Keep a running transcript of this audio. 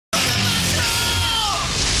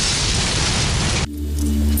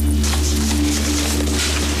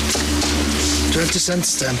50-cent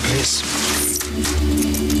stamp, please.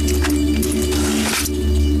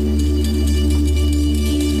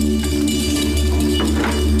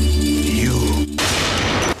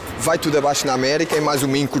 Vai Tudo Abaixo na América, em mais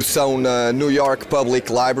uma incursão na New York Public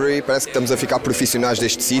Library. Parece que estamos a ficar profissionais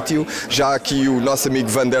deste sítio. Já aqui o nosso amigo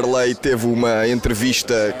Vanderlei teve uma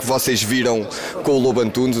entrevista que vocês viram com o Lobo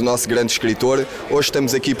Antunes, o nosso grande escritor. Hoje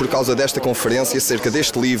estamos aqui por causa desta conferência acerca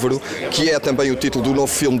deste livro, que é também o título do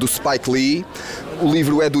novo filme do Spike Lee. O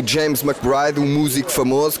livro é do James McBride, um músico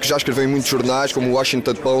famoso que já escreveu em muitos jornais, como o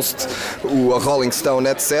Washington Post, a Rolling Stone,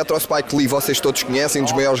 etc. O Spike Lee vocês todos conhecem, um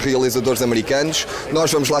dos maiores realizadores americanos.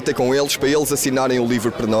 Nós vamos lá ter com eles, para eles assinarem o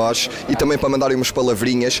livro para nós e também para mandarem umas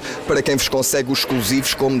palavrinhas para quem vos consegue os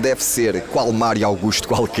exclusivos como deve ser. Qual Mário Augusto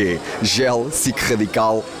qualquer. Gel, SIC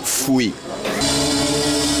Radical, fui.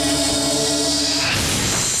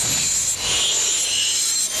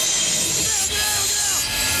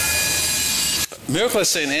 Miracle at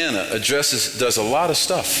St. Anna does a lot of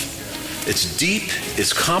stuff. It's deep,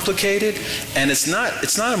 it's complicated, and it's not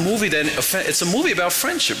a movie it's a movie about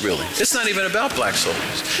friendship, really. It's not even about black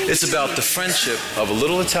soldiers. It's about the friendship of a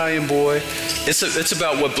little Italian boy. It's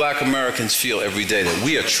about what black Americans feel every day, that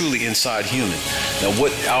we are truly inside human. Now,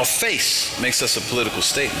 what our face makes us a political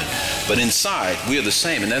statement, but inside we are the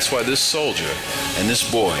same, and that's why this soldier and this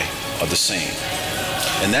boy are the same.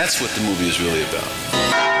 And that's what the movie is really about.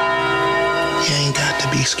 You ain't got to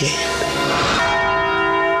be scared.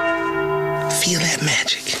 Feel that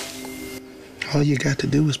magic. All you got to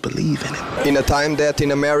do is believe in it. In a time that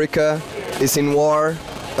in America is in war,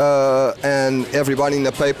 and everybody in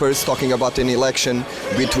the papers talking about an election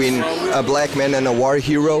between a black man and a war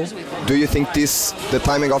hero, do you think the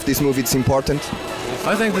timing of this movie is important?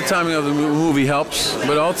 I think the timing of the movie helps,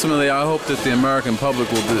 but ultimately I hope that the American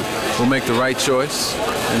public will make the right choice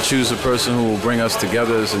and choose a person who will bring us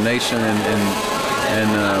together as a nation and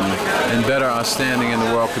better our standing in the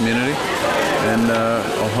world community. And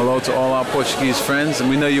hello to all our Portuguese friends, and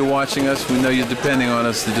we know you're watching us, we know you're depending on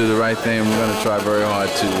us to do the right thing, and we're going to try very hard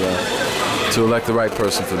to elect the right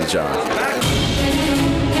person for the job.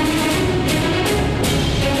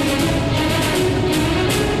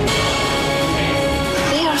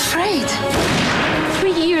 They are afraid.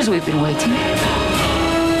 3 years we've been waiting.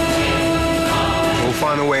 We'll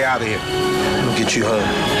find a way out of here. We'll get you home.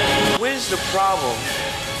 Where's the problem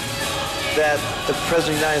that the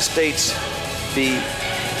President of the United States be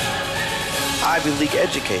Ivy League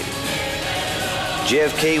educated?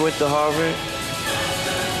 JFK went to Harvard.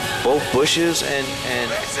 Both Bushes and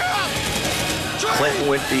Clinton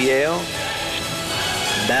went to Yale.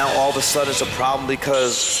 Now all of a sudden it's a problem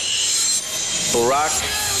because Barack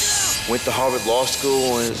went to Harvard Law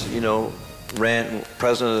School and is, ran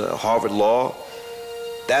president of Harvard Law.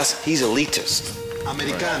 He's elitist.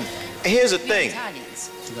 American. And here's the thing.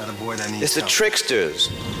 It's the tricksters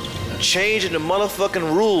changing the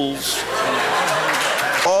motherfucking rules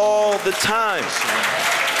all the time.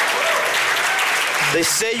 They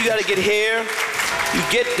say you gotta get here, you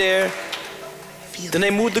get there, then they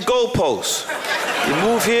move the goalposts. You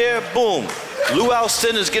move here, boom. Lou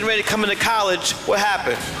Alcindor's getting ready to come into college. What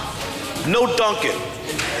happened? No dunking.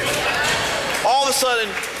 All of a sudden,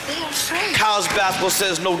 college basketball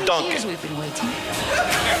says no dunking. We've been waiting.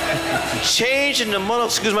 Changing the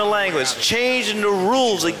excuse my language, changing the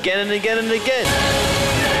rules again and again and again.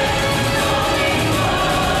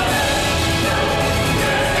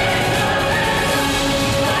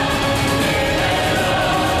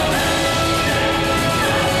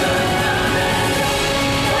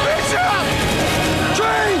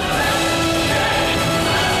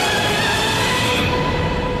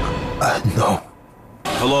 No.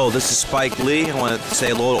 Hello, this is Spike Lee. I want to say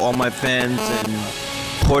hello to all my fans in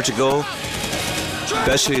Portugal,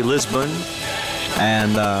 especially Lisbon,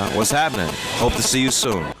 and what's happening? Hope to see you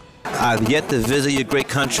soon. I've yet to visit your great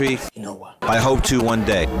country. I hope to one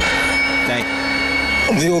day. Thank you.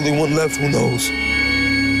 I'm the only one left who knows.